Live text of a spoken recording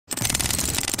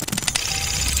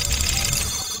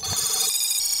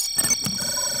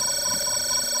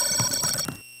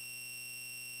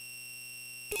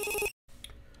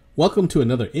Welcome to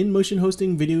another InMotion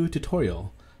Hosting video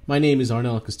tutorial. My name is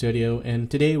Arnel Custodio, and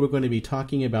today we're going to be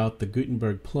talking about the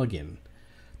Gutenberg plugin.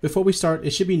 Before we start,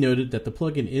 it should be noted that the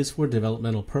plugin is for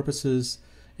developmental purposes.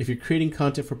 If you're creating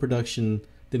content for production,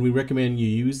 then we recommend you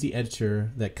use the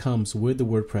editor that comes with the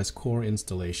WordPress core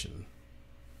installation.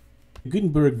 The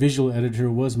Gutenberg visual editor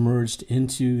was merged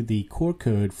into the core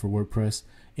code for WordPress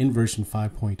in version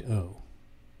 5.0.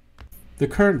 The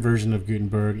current version of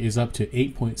Gutenberg is up to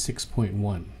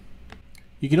 8.6.1.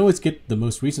 You can always get the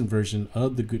most recent version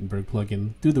of the Gutenberg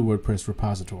plugin through the WordPress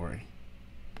repository.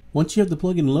 Once you have the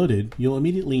plugin loaded, you'll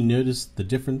immediately notice the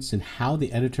difference in how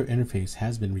the editor interface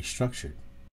has been restructured.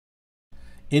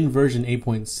 In version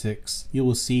 8.6, you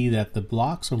will see that the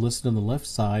blocks are listed on the left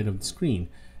side of the screen,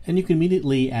 and you can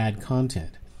immediately add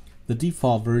content. The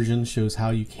default version shows how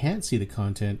you can't see the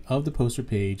content of the poster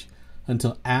page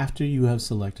until after you have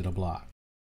selected a block.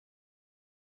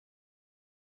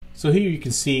 So here you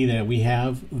can see that we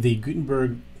have the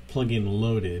Gutenberg plugin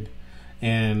loaded,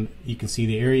 and you can see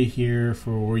the area here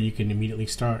for where you can immediately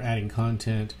start adding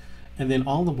content, and then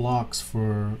all the blocks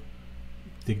for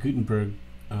the Gutenberg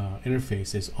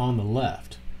interface is on the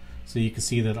left. So you can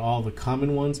see that all the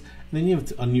common ones, and then you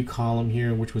have a new column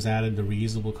here which was added, the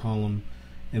reusable column,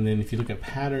 and then if you look at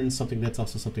patterns, that's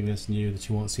also something that's new that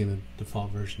you won't see in the default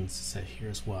version is set here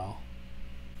as well.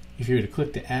 If you were to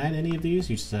click to add any of these,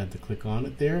 you just have to click on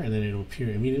it there, and then it'll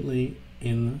appear immediately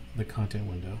in the content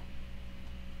window.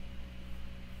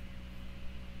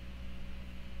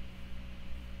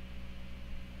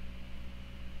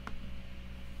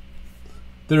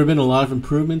 There have been a lot of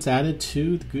improvements added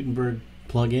to the Gutenberg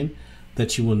plugin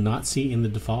that you will not see in the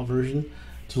default version.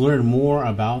 To learn more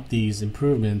about these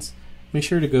improvements, make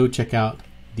sure to go check out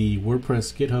the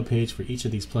WordPress GitHub page for each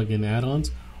of these plugin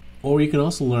add-ons, or you can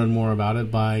also learn more about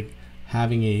it by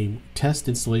having a test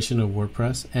installation of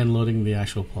WordPress and loading the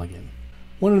actual plugin.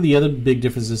 One of the other big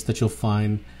differences that you'll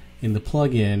find in the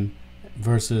plugin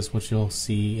versus what you'll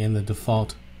see in the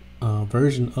default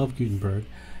version of Gutenberg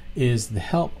is the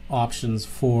help options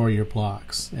for your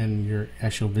blocks and your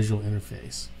actual visual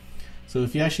interface. So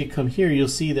if you actually come here, you'll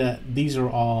see that these are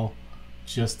all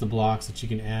just the blocks that you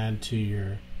can add to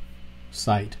your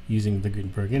site using the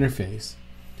Gutenberg interface.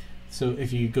 So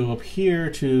if you go up here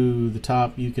to the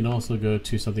top, you can also go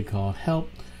to something called help,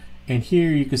 and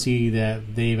here you can see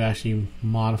that they've actually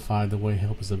modified the way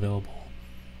help is available.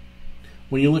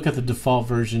 When you look at the default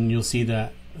version, you'll see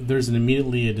that there's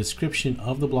immediately a description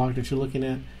of the block that you're looking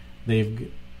at.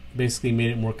 They've basically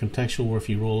made it more contextual, where if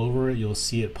you roll over it, you'll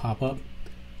see it pop up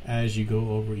as you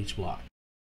go over each block.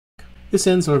 This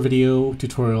ends our video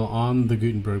tutorial on the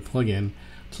Gutenberg plugin.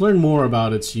 To learn more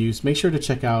about its use, make sure to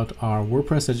check out our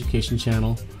WordPress education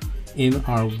channel in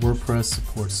our WordPress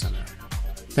support center.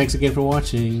 Thanks again for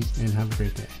watching, and have a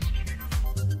great day.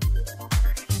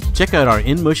 Check out our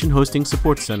InMotion Hosting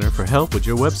Support Center for help with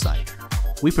your website.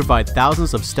 We provide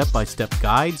thousands of step-by-step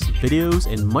guides, videos,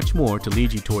 and much more to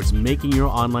lead you towards making your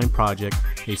online project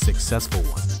a successful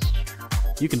one.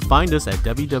 You can find us at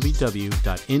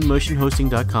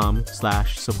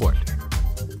www.inmotionhosting.com/support.